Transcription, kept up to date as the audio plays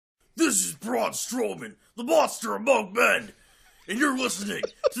This is Braun Strowman, the monster among men, and you're listening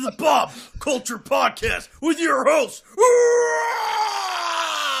to the Bob Culture Podcast with your host,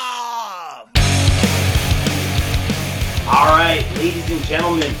 All right, ladies and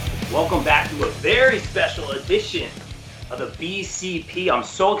gentlemen, welcome back to a very special edition of the BCP. I'm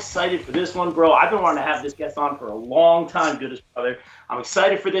so excited for this one, bro. I've been wanting to have this guest on for a long time, goodest brother. I'm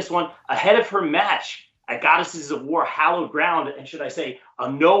excited for this one. Ahead of her match at Goddesses of War Hallowed Ground, and should I say,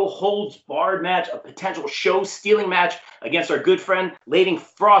 a no-holds-barred match, a potential show-stealing match against our good friend, Lady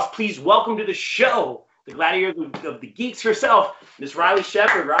Frost. Please welcome to the show, the gladiator of the geeks herself, Miss Riley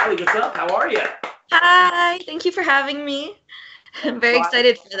Shepard. Riley, what's up? How are you? Hi, thank you for having me. I'm very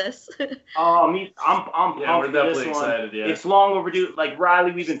excited for this. Oh, I'm pumped. Yeah, we're definitely for this excited. Yeah, it's long overdue. Like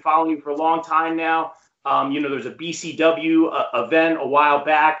Riley, we've been following you for a long time now. There's a BCW event a while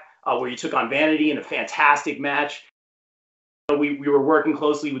back where you took on Vanity in a fantastic match. We were working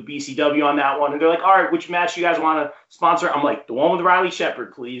closely with BCW on that one, and they're like, "All right, which match you guys want to sponsor?" I'm like, "The one with Riley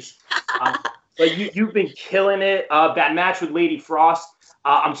Shepard, please." But you've been killing it. That match with Lady Frost.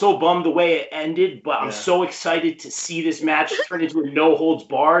 I'm so bummed the way it ended, but I'm so excited to see this match turn into a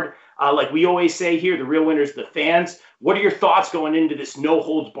no-holds-barred. Like we always say here, the real winners, the fans. What are your thoughts going into this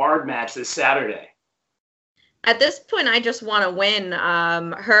no-holds-barred match this Saturday? At this point, I just want to win.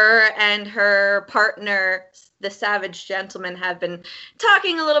 Her and her partner, the Savage Gentleman, have been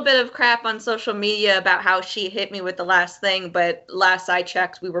talking a little bit of crap on social media about how she hit me with the last thing, but last I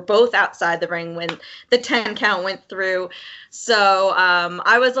checked, we were both outside the ring when the 10 count went through. So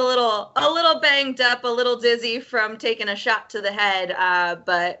I was a little banged up, a little dizzy from taking a shot to the head,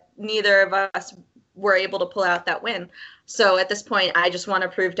 but neither of us were able to pull out that win. So at this point, I just want to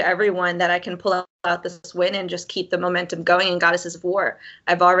prove to everyone that I can pull out this win and just keep the momentum going in Goddesses of War.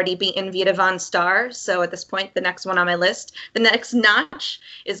 I've already beaten Vita Von Star, so at this point, the next one on my list, the next notch,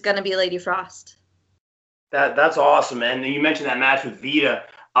 is going to be Lady Frost. That's awesome, man. You mentioned that match with Vita.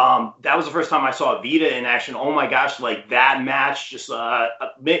 That was the first time I saw Vita in action. Oh my gosh, like that match, just a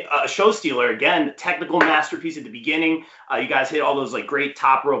show stealer again. Technical masterpiece at the beginning. You guys hit all those like great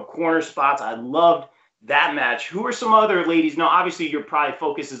top rope corner spots. I loved that match. Who are some other ladies? Now, obviously, your probably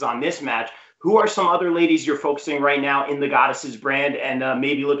focus is on this match. Who are some other ladies you're focusing right now in the Goddesses brand and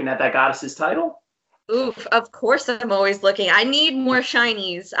maybe looking at that Goddesses title? Oof, of course I'm always looking. I need more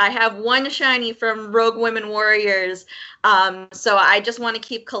shinies. I have one shiny from Rogue Women Warriors, so I just want to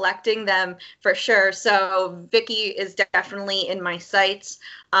keep collecting them for sure. So Vicky is definitely in my sights.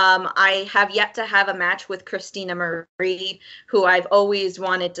 I have yet to have a match with Christina Marie, who I've always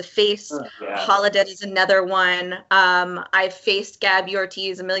wanted to face. Holodead is another one. I've faced Gabby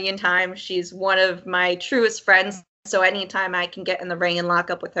Ortiz a million times. She's one of my truest friends. So anytime I can get in the ring and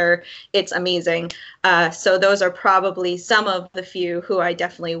lock up with her, it's amazing. So those are probably some of the few who I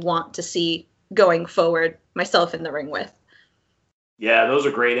definitely want to see going forward, myself in the ring with. Yeah, those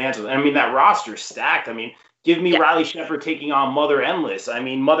are great answers. I mean, that roster's stacked. I mean, give me Riley Shepard taking on Mother Endless. I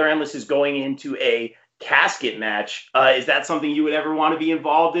mean, Mother Endless is going into a casket match. Is that something you would ever want to be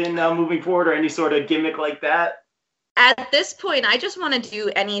involved in moving forward, or any sort of gimmick like that? At this point, I just want to do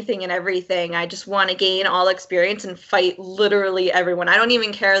anything and everything. I just want to gain all experience and fight literally everyone. I don't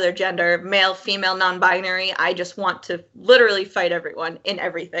even care their gender, male, female, non-binary. I just want to literally fight everyone in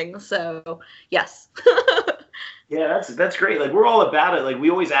everything. So, yes. Yeah, that's great. Like, we're all about it. Like, we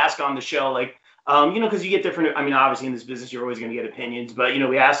always ask on the show, like, because you get different, I mean, obviously in this business, you're always going to get opinions, but,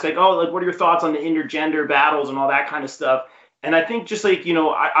 we ask like, oh, like, what are your thoughts on the intergender battles and all that kind of stuff? And I think just like,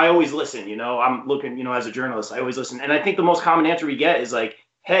 I always listen, I'm looking, as a journalist, I always listen. And I think the most common answer we get is like,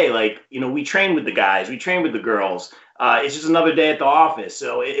 hey, like, we train with the guys, we train with the girls. It's just another day at the office.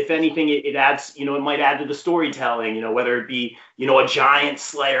 So if anything, it adds, it might add to the storytelling, whether it be, a giant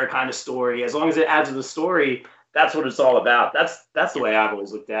slayer kind of story. As long as it adds to the story, that's what it's all about. That's the way I've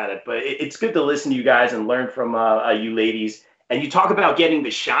always looked at it. But it's good to listen to you guys and learn from you ladies. And you talk about getting the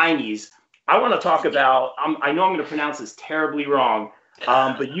shinies. I want to talk about, I know I'm going to pronounce this terribly wrong,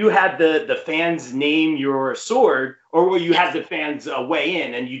 but you had the fans name your sword, or you had the fans weigh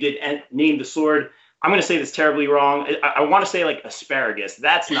in, and you did name the sword. I'm going to say this terribly wrong. I want to say like asparagus.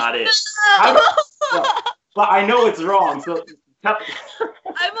 That's not it. But I know it's wrong. So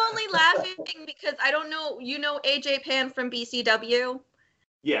I'm only laughing because I don't know, AJ Pan from BCW?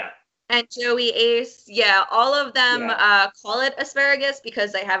 Yeah. And Joey Ace, all of them call it asparagus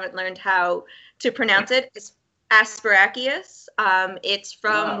because they haven't learned how to pronounce it. It's asparagus. It's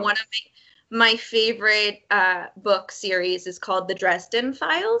from one of my favorite book series is called The Dresden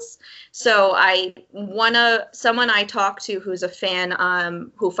Files. So someone I talked to who's a fan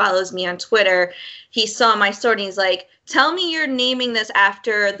who follows me on Twitter he saw my sword and he's like, tell me you're naming this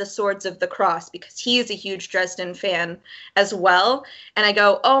after the Swords of the Cross, because he is a huge Dresden fan as well. And I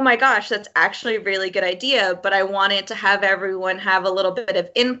go, oh my gosh, that's actually a really good idea, but I wanted to have everyone have a little bit of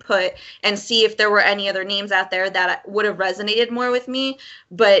input and see if there were any other names out there that would have resonated more with me.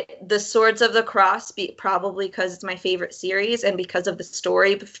 But the Swords of the Cross, probably because it's my favorite series and because of the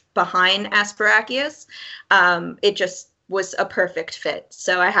story behind Asparachius, it just was a perfect fit.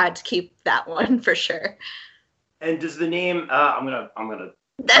 So I had to keep that one for sure. And does the name I'm gonna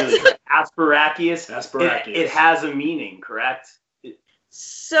really Asparachius? It has a meaning, correct?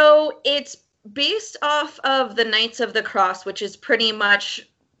 So it's based off of the Knights of the Cross, which is pretty much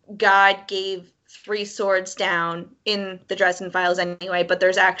God gave 3 swords down in the Dresden Files anyway, but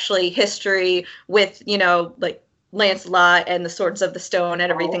there's actually history with, like Lancelot and the Swords of the Stone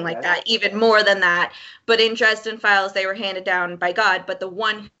and everything like that, even more than that. But in Dresden Files, they were handed down by God, but the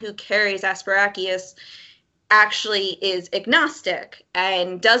one who carries Asparachius actually is agnostic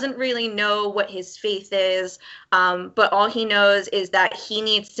and doesn't really know what his faith is, but all he knows is that he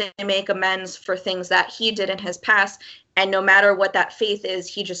needs to make amends for things that he did in his past, and no matter what that faith is,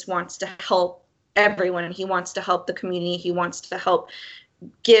 he just wants to help everyone. He wants to help the community. He wants to help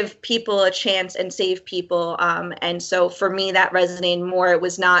give people a chance and save people, and so for me that resonated more. It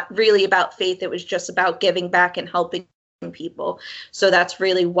was not really about faith, it was just about giving back and helping people. So that's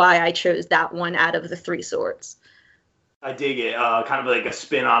really why I chose that one out of the 3 swords. I dig it. Kind of like a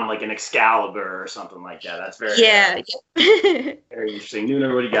spin on like an Excalibur or something like that. That's very very interesting.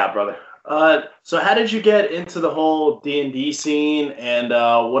 Nooner, what do you got, brother? So how did you get into the whole D&D scene, and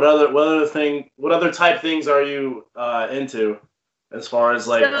what other type things are you into? As far as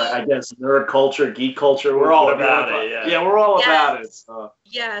like, I guess, nerd culture, geek culture, we're all about it. Yeah, we're all about it.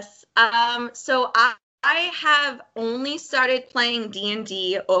 Yes. So I have only started playing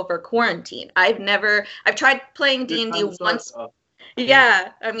D&D over quarantine. I've tried playing D&D once.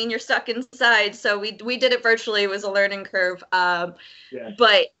 Yeah, I mean, you're stuck inside, so we did it virtually. It was a learning curve.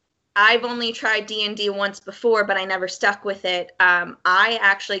 But I've only tried D&D once before, but I never stuck with it. I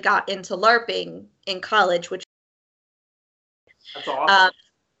actually got into LARPing in college, which that's awesome.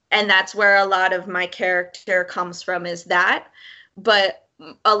 And that's where a lot of my character comes from, is that. But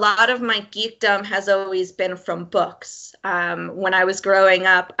a lot of my geekdom has always been from books. When I was growing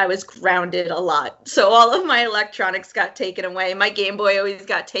up, I was grounded a lot. So all of my electronics got taken away. My Game Boy always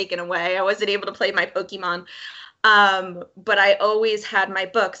got taken away. I wasn't able to play my Pokemon. But I always had my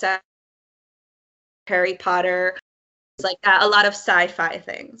books. Harry Potter, like that, a lot of sci-fi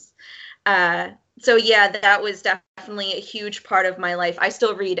things. So yeah, that was definitely a huge part of my life. I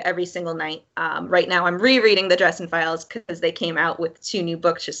still read every single night. Right now I'm rereading the Dresden Files because they came out with 2 new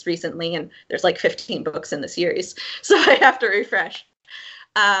books just recently, and there's like 15 books in the series, so I have to refresh.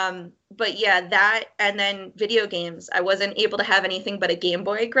 But yeah, that, and then video games. I wasn't able to have anything but a Game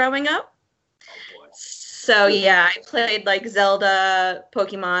Boy growing up. So yeah, I played like Zelda,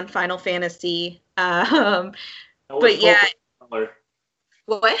 Pokemon, Final Fantasy. But yeah.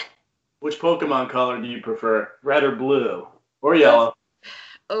 What? Which Pokemon color do you prefer? Red or blue? Or yellow?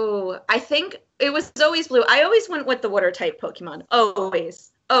 Oh, I think it was always blue. I always went with the water type Pokemon.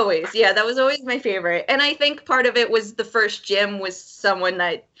 Always. Yeah, that was always my favorite. And I think part of it was the first gym was someone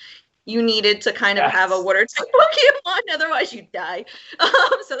that you needed to kind of have a water type Pokemon, otherwise you'd die.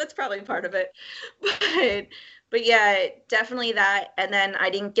 So that's probably part of it. But yeah, definitely that. And then I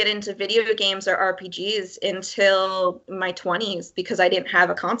didn't get into video games or RPGs until my 20s because I didn't have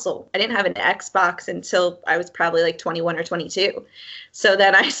a console. I didn't have an Xbox until I was probably like 21 or 22. So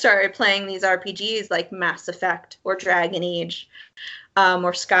then I started playing these RPGs like Mass Effect or Dragon Age,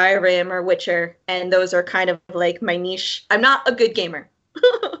 or Skyrim or Witcher. And those are kind of like my niche. I'm not a good gamer.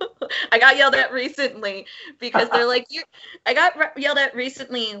 I got yelled at recently because they're like, I got yelled at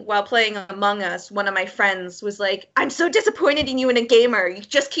recently while playing Among Us. One of my friends was like, I'm so disappointed in you in a gamer. You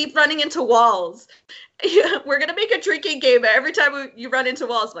just keep running into walls. We're going to make a drinking game. Every time you run into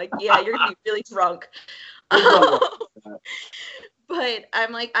walls, I'm like, yeah, you're going to be really drunk. But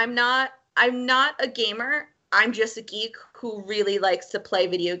I'm like, I'm not a gamer. I'm just a geek who really likes to play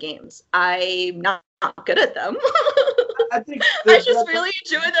video games. I'm not good at them. I think I just really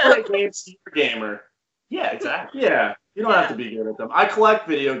enjoy them. Games, you're a gamer. Yeah, exactly. Yeah, you don't have to be good at them. I collect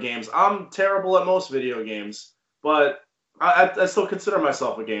video games. I'm terrible at most video games, but I still consider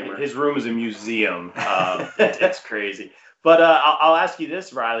myself a gamer. His room is a museum. It's crazy. But I'll ask you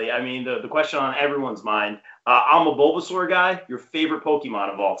this, Riley. I mean, the question on everyone's mind. I'm a Bulbasaur guy. Your favorite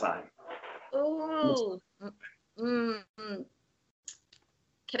Pokemon of all time? Ooh.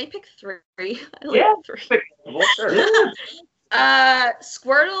 Can I pick 3? I like 3. Sure.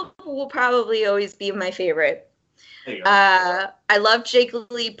 Squirtle will probably always be my favorite. There you go. I love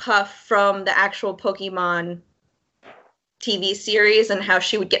Jigglypuff from the actual Pokemon TV series and how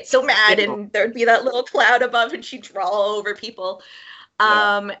she would get so mad and there'd be that little cloud above and she'd draw over people.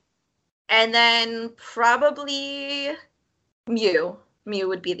 And then probably Mew. Mew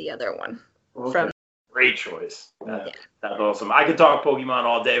would be the other one. Okay. Great choice. That's awesome. I could talk Pokemon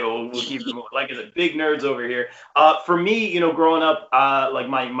all day, but we'll keep it like I said, big nerds over here. For me, growing up, like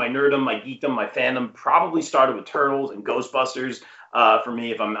my nerdom, my geekdom, my fandom probably started with Turtles and Ghostbusters. For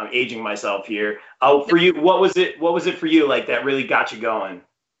me, if I'm aging myself here. For you, what was it for you like that really got you going?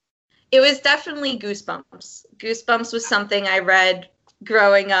 It was definitely Goosebumps. Goosebumps was something I read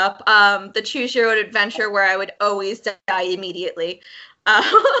growing up. The Choose Your Own Adventure where I would always die immediately.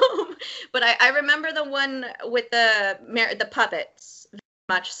 But I remember the one with the puppets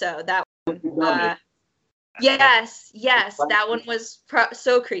much so. That one. Yes, that one was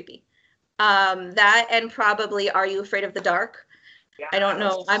so creepy. That and probably Are You Afraid of the Dark? Yes. I don't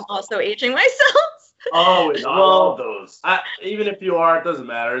know. I'm also aging myself. Oh, I love those. Even if you are, it doesn't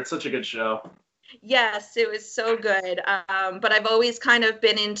matter. It's such a good show. Yes, it was so good. But I've always kind of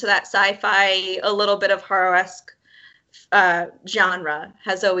been into that sci-fi, a little bit of horror-esque genre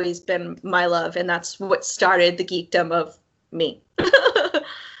has always been my love, and that's what started the geekdom of me.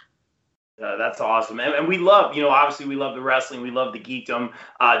 That's awesome, and we love, obviously we love the wrestling, we love the geekdom.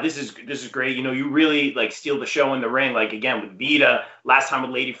 This is great. You really like steal the show in the ring. Like again with Vita, last time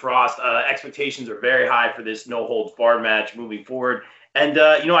with Lady Frost, expectations are very high for this no holds barred match moving forward. And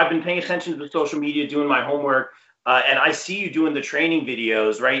I've been paying attention to the social media, doing my homework, and I see you doing the training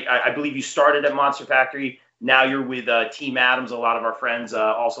videos, right? I believe you started at Monster Factory. Now you're with Team Adams. A lot of our friends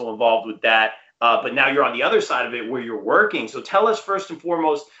also involved with that. But now you're on the other side of it where you're working. So tell us first and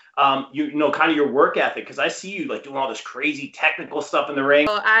foremost, kind of your work ethic, because I see you like doing all this crazy technical stuff in the ring.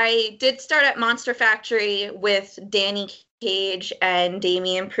 So I did start at Monster Factory with Danny Cage and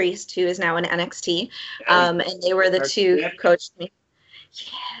Damian Priest, who is now in NXT. And they were the two who coached me.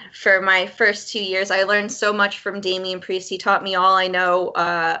 Yeah, for my first 2 years, I learned so much from Damian Priest. He taught me all I know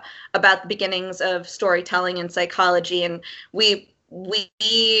about the beginnings of storytelling and psychology, and we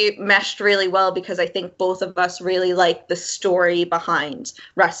meshed really well because I think both of us really like the story behind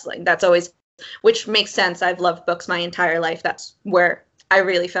wrestling. That's always, which makes sense. I've loved books my entire life. That's where I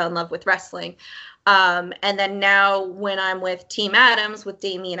really fell in love with wrestling. And then now when I'm with Team Adams, with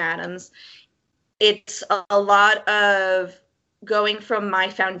Damian Adams, it's a lot of going from my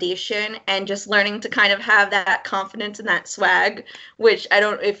foundation and just learning to kind of have that confidence and that swag, which I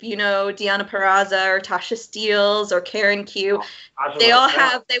don't, if you know Deanna Peraza or Tasha Steeles or Karen Q, they all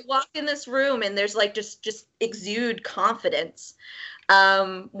have, they walk in this room and there's like just exude confidence,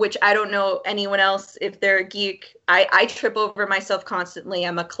 which I don't know anyone else if they're a geek. I trip over myself constantly.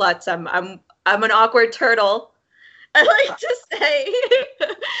 I'm a klutz. I'm an awkward turtle, I like to say.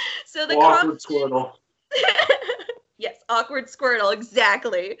 So the awkward Squirtle. Yes, awkward Squirtle,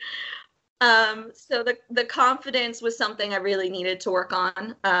 exactly. So the confidence was something I really needed to work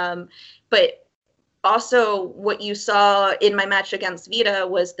on. But also what you saw in my match against Vita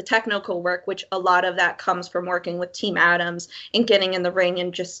was the technical work, which a lot of that comes from working with Team Adams and getting in the ring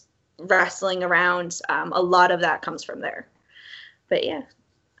and just wrestling around. A lot of that comes from there. But yeah,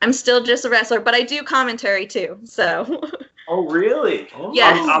 I'm still just a wrestler, but I do commentary too, so... Oh really?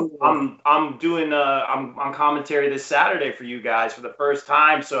 Yes. I'm doing I'm on commentary this Saturday for you guys for the first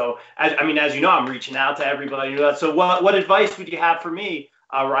time. So as you know, I'm reaching out to everybody. So what advice would you have for me,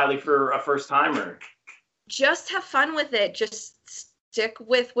 Riley, for a first timer? Just have fun with it. Just stick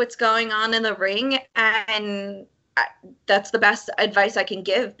with what's going on in the ring, and that's the best advice I can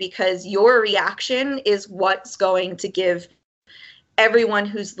give, because your reaction is what's going to give everyone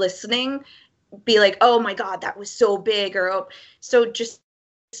who's listening be like, oh my God, that was so big, or oh. So just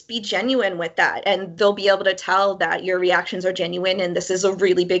be genuine with that, and they'll be able to tell that your reactions are genuine and this is a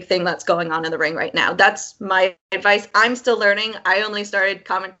really big thing that's going on in the ring right now. That's my advice. I'm still learning. I only started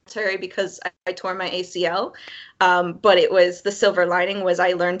commentary because I tore my ACL, but it was the silver lining was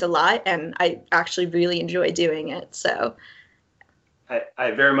I learned a lot and I actually really enjoy doing it. So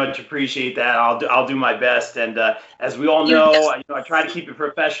I very much appreciate that. I'll do my best. And as we all know, I try to keep it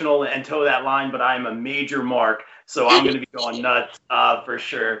professional and toe that line, but I'm a major mark, so I'm going to be going nuts for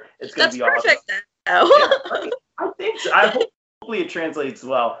sure. It's going to be awesome. That's perfect. Yeah, I think so. Hopefully it translates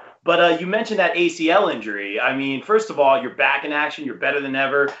well. But you mentioned that ACL injury. I mean, first of all, you're back in action. You're better than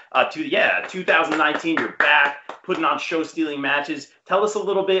ever. 2019, you're back, putting on show-stealing matches. Tell us a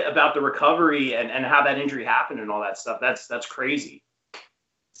little bit about the recovery and how that injury happened and all that stuff. That's crazy.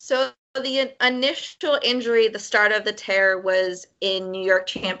 So the initial injury, the start of the tear, was in New York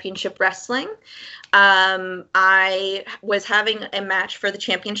Championship Wrestling. I was having a match for the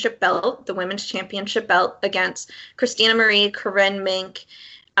championship belt, the women's championship belt, against Christina Marie, Corinne Mink,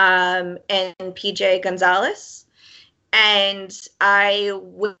 and PJ Gonzalez. And I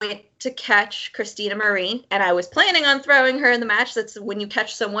went to catch Christina Marie, and I was planning on throwing her in the match. That's when you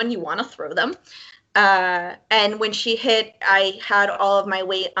catch someone, you want to throw them. And when she hit, I had all of my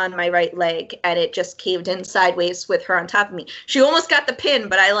weight on my right leg, and it just caved in sideways with her on top of me. She almost got the pin,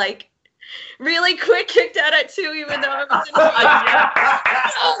 but I really quick kicked out at 2, even though I was in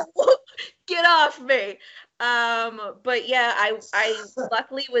the get off me. But yeah, I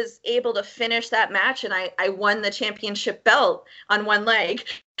luckily was able to finish that match, and I won the championship belt on one leg.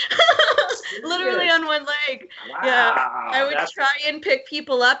 Literally on one leg. Wow, yeah, I would try and pick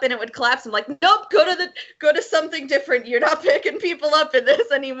people up, and it would collapse. I'm like, nope, go to something different. You're not picking people up in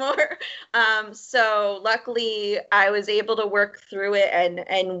this anymore. So luckily, I was able to work through it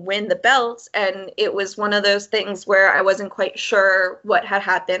and win the belt. And it was one of those things where I wasn't quite sure what had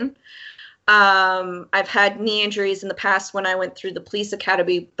happened. I've had knee injuries in the past when I went through the police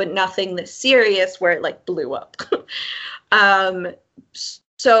academy, but nothing this serious where it blew up.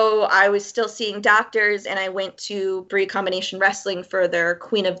 So I was still seeing doctors, and I went to Bree Combination Wrestling for their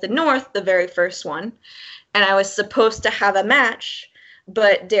Queen of the North, the very first one. And I was supposed to have a match,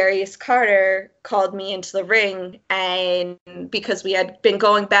 but Darius Carter called me into the ring, and because we had been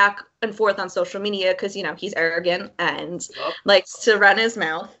going back and forth on social media, because, he's arrogant and likes to run his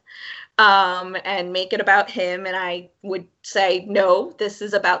mouth. And make it about him, and I would say, no, this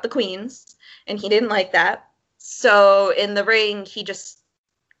is about the queens, and he didn't like that. So in the ring, he just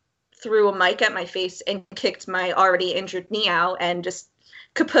threw a mic at my face and kicked my already injured knee out and just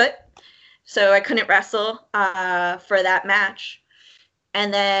kaput. So I couldn't wrestle for that match.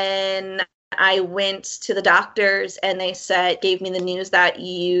 And then I went to the doctors, and they gave me the news that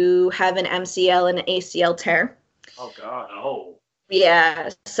you have an MCL and an ACL tear. Oh, God. Oh. Yeah,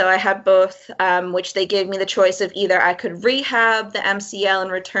 so I had both, which they gave me the choice of either I could rehab the MCL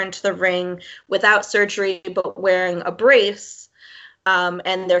and return to the ring without surgery but wearing a brace,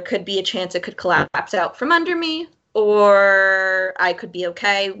 and there could be a chance it could collapse out from under me, or I could be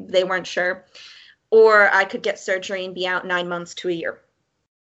okay, they weren't sure, or I could get surgery and be out 9 months to a year.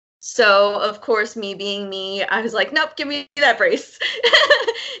 So, of course, me being me, I was like, nope, give me that brace.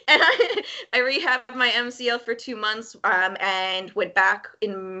 And I rehabbed my MCL for 2 months and went back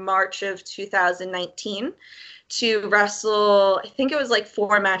in March of 2019 to wrestle. I think it was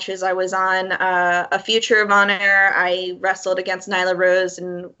 4 matches. I was on a Future of Honor. I wrestled against Nyla Rose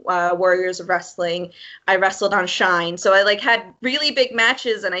and Warriors of Wrestling. I wrestled on Shine. So I had really big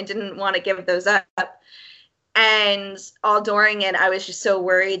matches, and I didn't want to give those up. And all during it, I was just so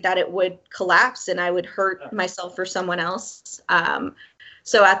worried that it would collapse and I would hurt myself or someone else.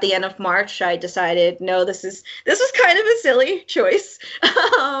 So at the end of March, I decided, no, this is kind of a silly choice.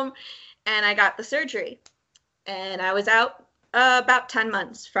 And I got the surgery. And I was out about 10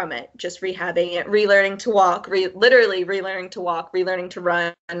 months from it, just rehabbing it, relearning to walk, literally relearning to walk, relearning to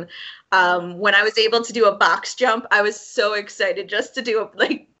run. When I was able to do a box jump, I was so excited just to do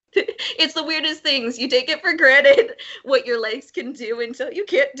it's the weirdest things. You take it for granted what your legs can do until you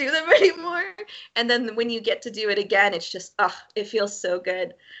can't do them anymore. And then when you get to do it again, it's just, it feels so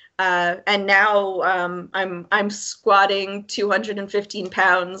good. And now I'm squatting 215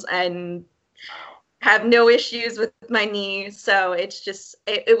 pounds and have no issues with my knees. So it's just,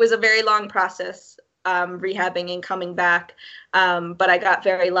 it was a very long process, rehabbing and coming back. But I got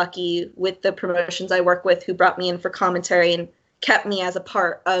very lucky with the promotions I work with who brought me in for commentary and kept me as a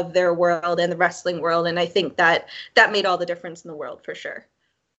part of their world and the wrestling world. And I think that made all the difference in the world for sure.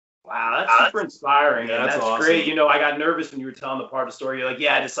 Wow, that's super inspiring. Yeah, that's awesome. Great. I got nervous when you were telling the part of the story. You're like,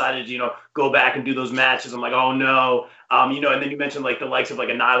 yeah, I decided to, go back and do those matches. I'm like, oh no. And then you mentioned the likes of a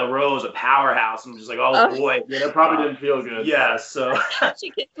Nyla Rose, a powerhouse. I'm just like, oh boy. Yeah, that probably didn't feel good. Yeah, so. She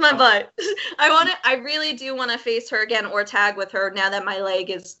kicked my butt. I really do want to face her again or tag with her now that my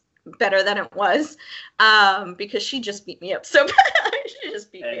leg is better than it was, because she just beat me up so bad. She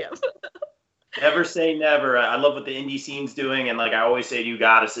just beat me up. Never say never. I love what the indie scene's doing, and I always say to you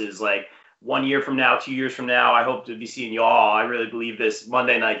goddesses, 1 year from now, 2 years from now, I hope to be seeing y'all. I really believe this.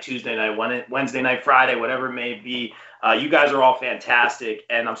 Monday night, Tuesday night, Wednesday night, Friday, whatever it may be. You guys are all fantastic,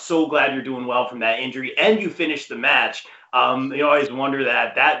 and I'm so glad you're doing well from that injury, and you finished the match. You always wonder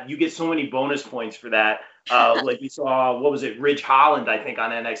that you get so many bonus points for that. You saw, what was it, Ridge Holland, I think,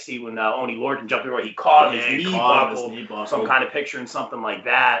 on NXT when Oney Lorcan jumped over. He caught his knee buckle, some kind of picture and something like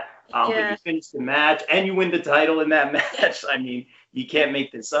that. But you finished the match, and you win the title in that match. I mean, you can't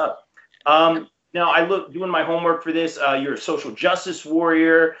make this up. Now, doing my homework for this. You're a social justice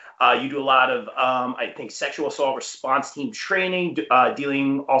warrior. You do a lot of, I think, sexual assault response team training,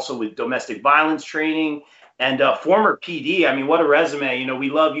 dealing also with domestic violence training, and former PD. I mean, what a resume. You know, we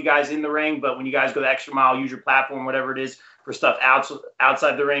love you guys in the ring, but when you guys go the extra mile, use your platform, whatever it is, for stuff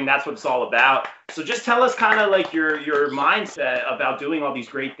outside the ring, that's what it's all about. So just tell us kind of like your mindset about doing all these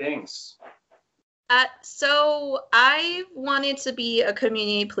great things. So I wanted to be a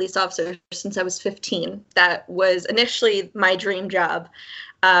community police officer since I was 15. That was initially my dream job.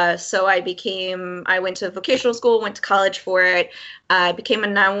 So I went to vocational school, went to college for it. I became a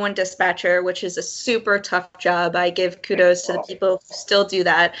 911 dispatcher, which is a super tough job. I give kudos to the people who still do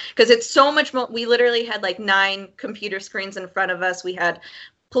that because it's so much more. We literally had like 9 computer screens in front of us. We had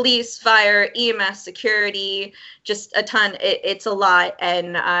police, fire, EMS, security, just a ton. It's a lot,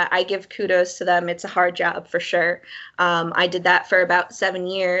 and I give kudos to them. It's a hard job for sure. I did that for about 7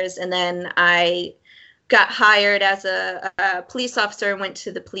 years, and then I got hired as a police officer and went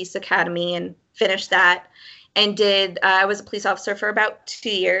to the police academy and finished that, and I was a police officer for about 2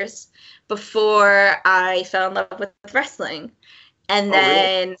 years before I fell in love with wrestling. And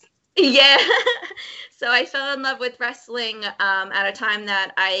then, really? Yeah. So I fell in love with wrestling at a time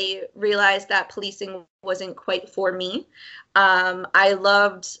that I realized that policing wasn't quite for me.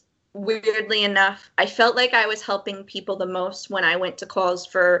 Weirdly enough, I felt like I was helping people the most when I went to calls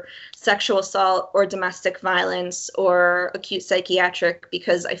for sexual assault or domestic violence or acute psychiatric,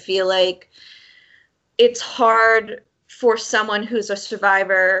 because I feel like it's hard for someone who's a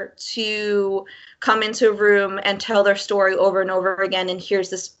survivor to come into a room and tell their story over and over again, and here's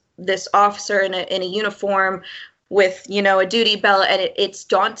this officer in a uniform with, you know, a duty belt, and it's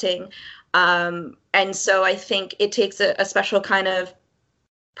daunting. And so I think it takes a special kind of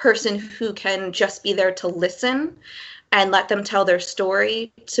person who can just be there to listen and let them tell their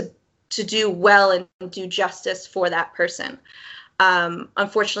story to do well and do justice for that person.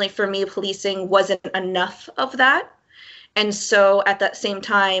 Unfortunately for me, policing wasn't enough of that. And so at that same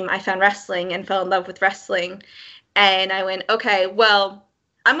time, I found wrestling and fell in love with wrestling. And I went, okay, well,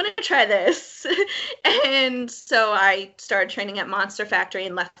 I'm going to try this. And so I started training at Monster Factory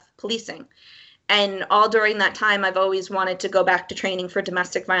and left policing. And all during that time, I've always wanted to go back to training for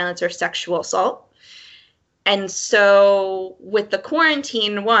domestic violence or sexual assault. And so with the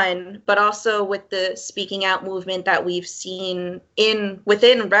quarantine one, but also with the speaking out movement that we've seen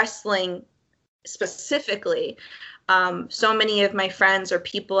within wrestling specifically, so many of my friends or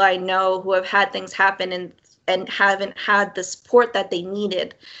people I know who have had things happen and haven't had the support that they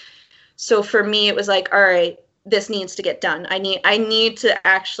needed. So for me, it was like, all right, this needs to get done. I need to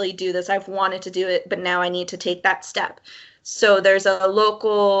actually do this. I've wanted to do it, but now I need to take that step. So there's a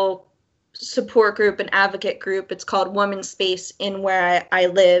local support group, an advocate group. It's called Women's Space in where I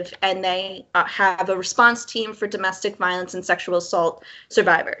live, and they have a response team for domestic violence and sexual assault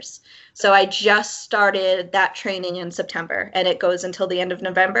survivors. So I just started that training in September, and it goes until the end of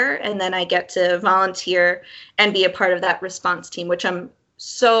November, and then I get to volunteer and be a part of that response team, which I'm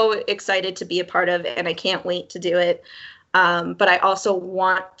so excited to be a part of, and I can't wait to do it. But I also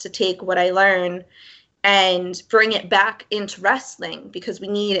want to take what I learn and bring it back into wrestling because we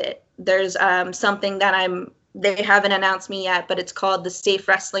need it. There's something that they haven't announced me yet, but it's called the Safe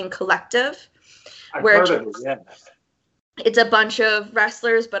Wrestling Collective. I've heard of it, yeah. It's a bunch of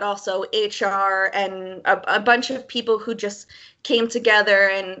wrestlers, but also HR and a bunch of people who just came together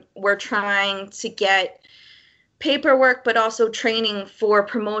and were trying to get paperwork, but also training for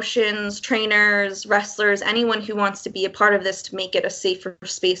promotions, trainers, wrestlers, anyone who wants to be a part of this to make it a safer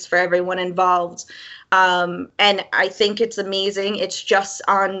space for everyone involved. And I think it's amazing. It's just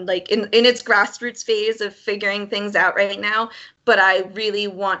on in its grassroots phase of figuring things out right now. But I really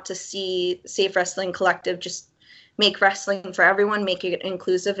want to see Safe Wrestling Collective just make wrestling for everyone, make it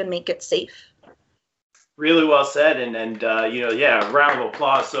inclusive, and make it safe. Really well said, and round of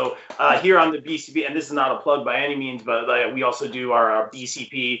applause. So here on the BCP, and this is not a plug by any means, but we also do our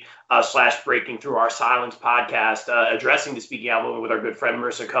BCP / Breaking Through Our Silence podcast, addressing the speaking out movement with our good friend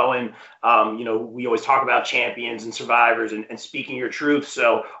Marissa Cohen. We always talk about champions and survivors and speaking your truth.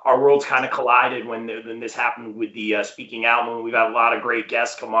 So our worlds kind of collided when this happened with the speaking out movement. We've had a lot of great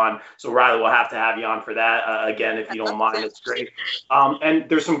guests come on. So Riley, we'll have to have you on for that again, if you don't mind. It's great. And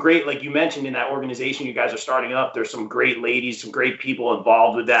there's some great, like you mentioned, in that organization you guys are starting up, there's some great ladies, some great people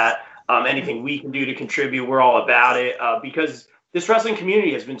involved with that. Anything we can do to contribute, we're all about it because this wrestling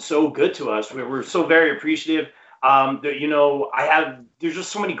community has been so good to us. We're so very appreciative. There's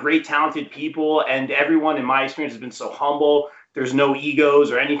just so many great, talented people, and everyone, in my experience, has been so humble. There's no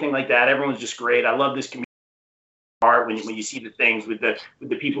egos or anything like that. Everyone's just great. I love this community. when you see the things with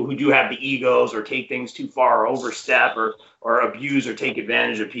the people who do have the egos or take things too far or overstep or abuse or take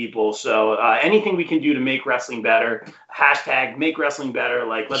advantage of people. So anything we can do to make wrestling better, hashtag make wrestling better.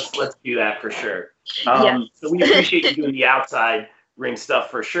 Like let's do that for sure. Yes. So we appreciate you doing the outside ring stuff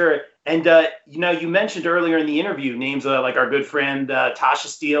for sure. And you mentioned earlier in the interview names like our good friend Tasha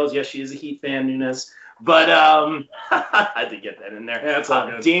Steeles. Yes, she is a Heat fan, Nunes. But I had to get that in there. Yeah, it's all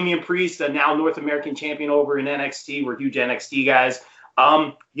good. Damian Priest, now North American champion over in NXT. We're huge NXT guys.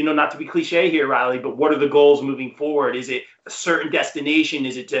 Not to be cliche here, Riley, but what are the goals moving forward? Is it a certain destination?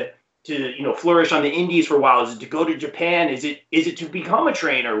 Is it to flourish on the indies for a while? Is it to go to Japan? Is it to become a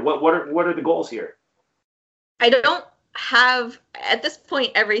trainer? What are the goals here? I don't have, at this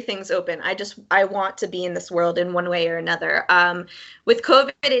point, everything's open. I want to be in this world in one way or another. With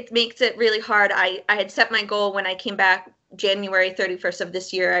COVID, it makes it really hard. I had set my goal when I came back January 31st of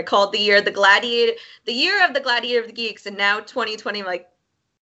this year. I called the year the year of the Gladiator of the Geeks, and now 2020, like,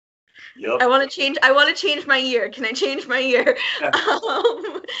 yep. I want to change my year. Can I change my year?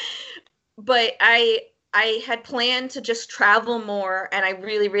 But I had planned to just travel more, and I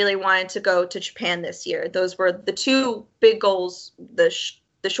really, really wanted to go to Japan this year. Those were the two big goals, the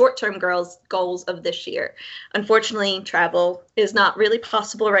short-term goals of this year. Unfortunately, travel is not really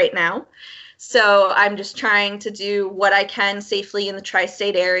possible right now. So I'm just trying to do what I can safely in the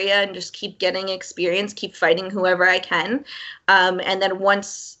tri-state area and just keep getting experience, keep fighting whoever I can. And then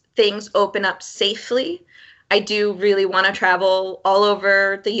once things open up safely, I do really want to travel all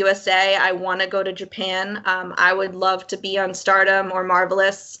over the USA. I want to go to Japan. I would love to be on Stardom or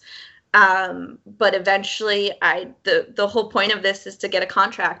Marvelous. But eventually, the whole point of this is to get a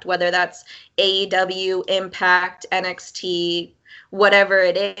contract, whether that's AEW, Impact, NXT, whatever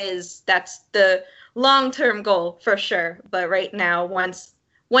it is. That's the long-term goal for sure. But right now, once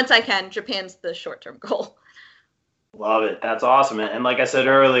I can, Japan's the short-term goal. Love it. That's awesome. And like I said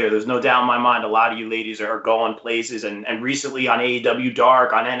earlier, there's no doubt in my mind a lot of you ladies are going places. And recently on AEW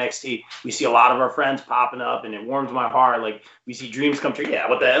Dark, on NXT, we see a lot of our friends popping up, and it warms my heart. Like, we see dreams come true. Yeah,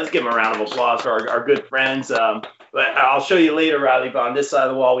 what the hell? Let's give them a round of applause for our good friends. But I'll show you later, Riley, but on this side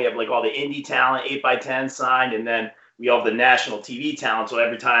of the wall, we have like all the indie talent, 8x10 signed, and then we all have the national TV talent. So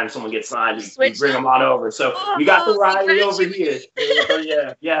every time someone gets signed, we bring them on over. So we got the Riley over here.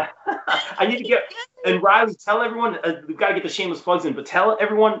 Yeah. I need to get, and Riley, tell everyone, we've got to get the shameless plugs in, but tell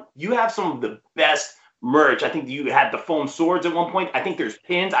everyone you have some of the best merch. I think you had the foam swords at one point. I think there's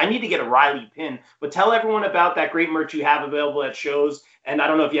pins. I need to get a Riley pin, but tell everyone about that great merch you have available at shows. And I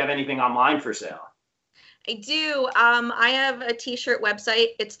don't know if you have anything online for sale. I do. I have a t-shirt website.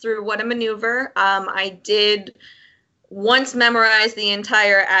 It's through What a Maneuver. I did once memorized the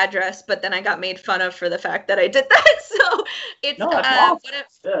entire address, but then I got made fun of for the fact that I did that. So it's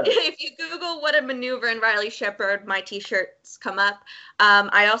if you Google What a Maneuver and Riley Shepard, my t-shirts come up.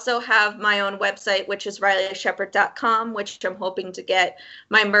 I also have my own website, which is RileyShepard.com, which I'm hoping to get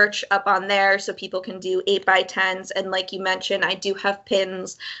my merch up on there so people can do 8x10s. And like you mentioned, I do have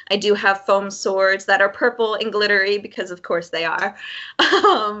pins. I do have foam swords that are purple and glittery because of course they are.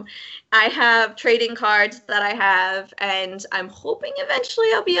 I have trading cards that I have, and I'm hoping eventually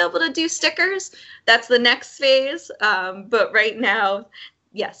I'll be able to do stickers. That's the next phase. But right now,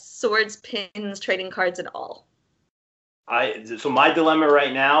 yes, swords, pins, trading cards, and all. So my dilemma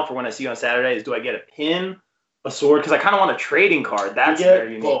right now for when I see you on Saturday is, do I get a pin, a sword? Because I kind of want a trading card. That's very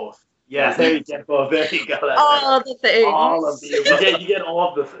unique. Both. Yeah, there you get both. There you go. All the things. All of you. You get all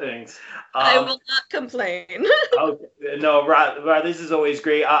of the things. I will not complain. Okay. No, Rod, this is always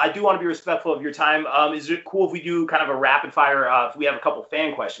great. I do want to be respectful of your time. Is it cool if we do kind of a rapid fire? If we have a couple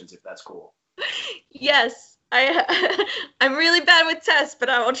fan questions, if that's cool. Yes. I'm really bad with tests, but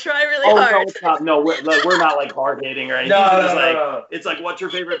I will try really hard. No, we're not like hard hitting or anything. No. It's like, what's your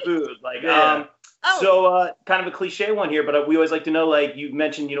favorite food? Like, yeah. So kind of a cliche one here, but we always like to know, like you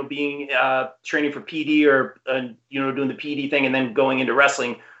mentioned, being training for PD or, doing the PD thing and then going into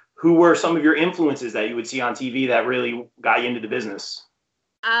wrestling. Who were some of your influences that you would see on TV that really got you into the business?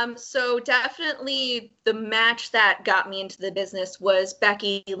 So definitely the match that got me into the business was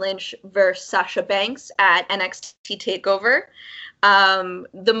Becky Lynch versus Sasha Banks at NXT TakeOver.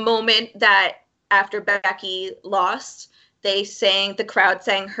 The moment that after Becky lost, the crowd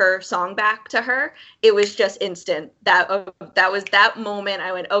sang her song back to her. It was just instant. That was that moment.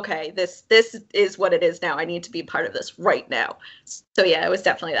 I went, okay, this is what it is now. I need to be part of this right now. So yeah, it was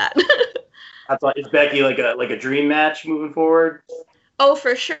definitely that. I thought, is Becky like a dream match moving forward? Oh,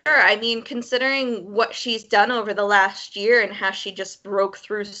 for sure. I mean, considering what she's done over the last year and how she just broke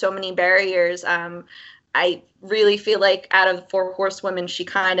through so many barriers, I really feel like out of the four horsewomen, she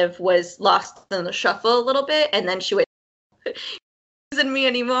kind of was lost in the shuffle a little bit, and then she went using me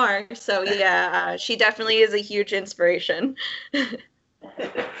anymore. So yeah, she definitely is a huge inspiration. All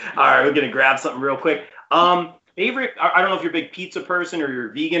right, we're gonna grab something real quick. Favorite? I don't know if you're a big pizza person or you're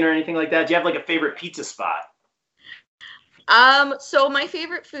vegan or anything like that. Do you have like a favorite pizza spot? So my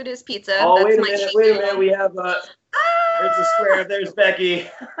favorite food is pizza. Oh, That's wait a minute. We have there's a square. There's Becky.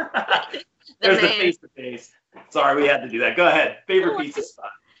 There's the face-to-face. Sorry, we had to do that. Go ahead. Favorite pizza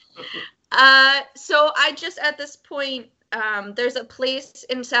spot. So I just, at this point, there's a place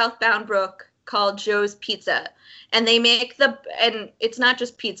in South Bound Brook called Joe's Pizza, and they make and it's not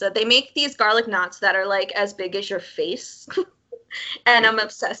just pizza. They make these garlic knots that are like as big as your face, and I'm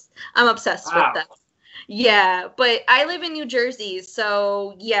obsessed. With them. Yeah, but I live in New Jersey,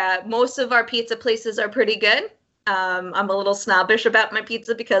 so yeah, most of our pizza places are pretty good. I'm a little snobbish about my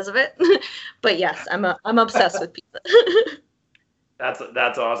pizza because of it, but yes, I'm obsessed with pizza. That's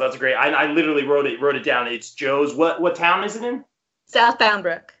awesome. That's great. I literally wrote it down. It's Joe's. What town is it in? South Bound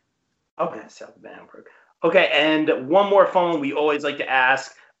Brook. Okay, South Bound Brook. Okay, and one more fun one we always like to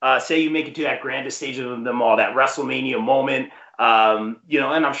ask. Say you make it to that grandest stage of them all, that WrestleMania moment. And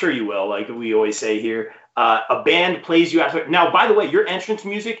I'm sure you will. Like we always say here, a band plays you after. Now, by the way, your entrance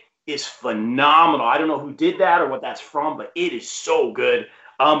music is phenomenal. I don't know who did that or what that's from, but it is so good.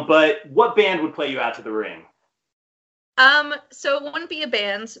 But what band would play you out to the ring? So it wouldn't be a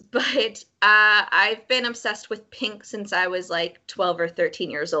band, but I've been obsessed with Pink since I was like 12 or 13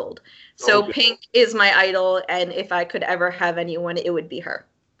 years old. So okay. Pink is my idol, and if I could ever have anyone, it would be her,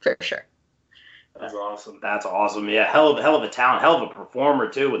 for sure. That's awesome. That's awesome. Yeah, hell of a talent, hell of a performer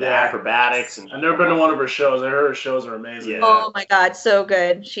too, with the acrobatics. And I've never been to one of her shows. I heard her shows are amazing. Yeah. Oh my God, so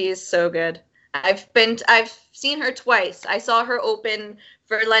good. She's so good. I've seen her twice. I saw her open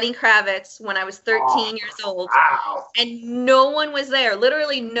for Lenny Kravitz when I was 13 years old. Wow. And no one was there.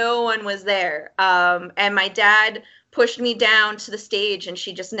 Literally no one was there. And my dad pushed me down to the stage, and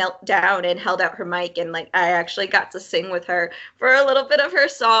she just knelt down and held out her mic, and like I actually got to sing with her for a little bit of her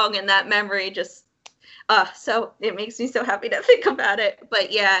song, and that memory just so it makes me so happy to think about it.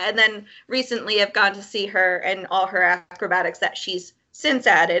 But yeah, and then recently I've gone to see her and all her acrobatics that she's since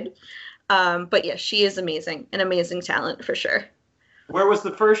added. But yeah, she is amazing, an amazing talent for sure. Where was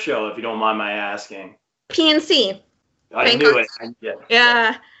the first show, if you don't mind my asking? PNC. I knew it.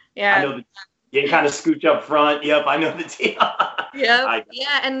 Yeah. I know you kind of scooch up front. Yep, I know the deal. Yep.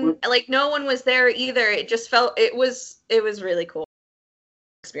 Yeah, and like no one was there either. It just felt it was really cool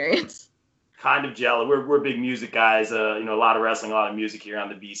experience. Kind of jealous. We're big music guys. A lot of wrestling, a lot of music here on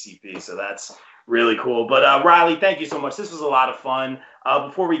the BCP. So that's really cool. But Riley, thank you so much. This was a lot of fun.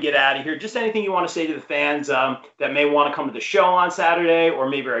 Before we get out of here, just anything you want to say to the fans that may want to come to the show on Saturday, or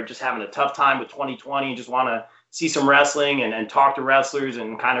maybe are just having a tough time with 2020 and just want to see some wrestling and talk to wrestlers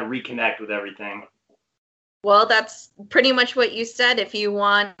and kind of reconnect with everything. Well, that's pretty much what you said. If you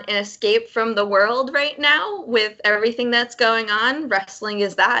want an escape from the world right now with everything that's going on, wrestling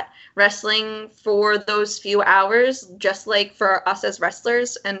is that. Wrestling for those few hours, just like for us as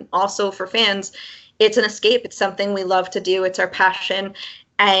wrestlers and also for fans, it's an escape. It's something we love to do. It's our passion.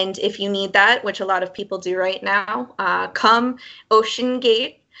 And if you need that, which a lot of people do right now, come Ocean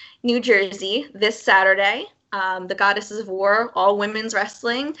Gate, New Jersey this Saturday. The Goddesses of War, all women's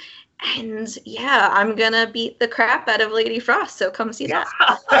wrestling. And yeah, I'm going to beat the crap out of Lady Frost. So come see that.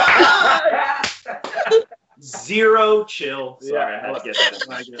 Zero chill. Sorry, I had to get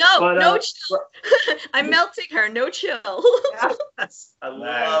that. No chill. I'm melting her. No chill. Yes, I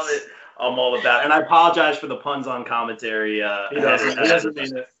love it. I'm all about it. And I apologize for the puns on commentary. He doesn't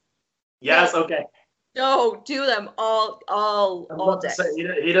mean it. Yes, okay. No, do them all day.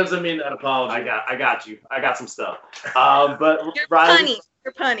 He doesn't mean that apology. I got you. I got some stuff. But You're Riley, punny.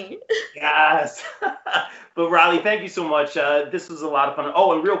 You're punny. Yes. But Riley, thank you so much. This was a lot of fun.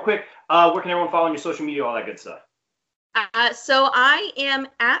 Oh, and real quick, where can everyone follow on your social media, all that good stuff? So I am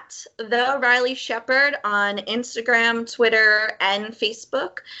at the Riley Shepard on Instagram, Twitter, and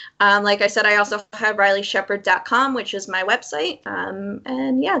Facebook. Like I said, I also have RileyShepard.com, which is my website.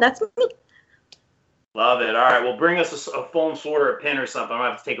 And yeah, that's me. Love it. All right. Well, bring us a foam sword or a pin or something. I'm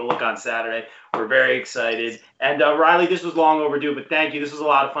going to have to take a look on Saturday. We're very excited. And Riley, this was long overdue, but thank you. This was a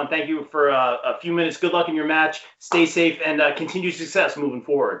lot of fun. Thank you for a few minutes. Good luck in your match. Stay safe and continued success moving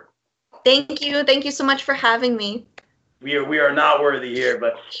forward. Thank you. Thank you so much for having me. We are not worthy here,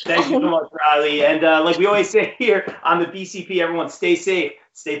 but thank you so much, Riley. And like we always say here on the BCP, everyone stay safe,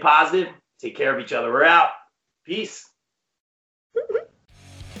 stay positive, take care of each other. We're out. Peace.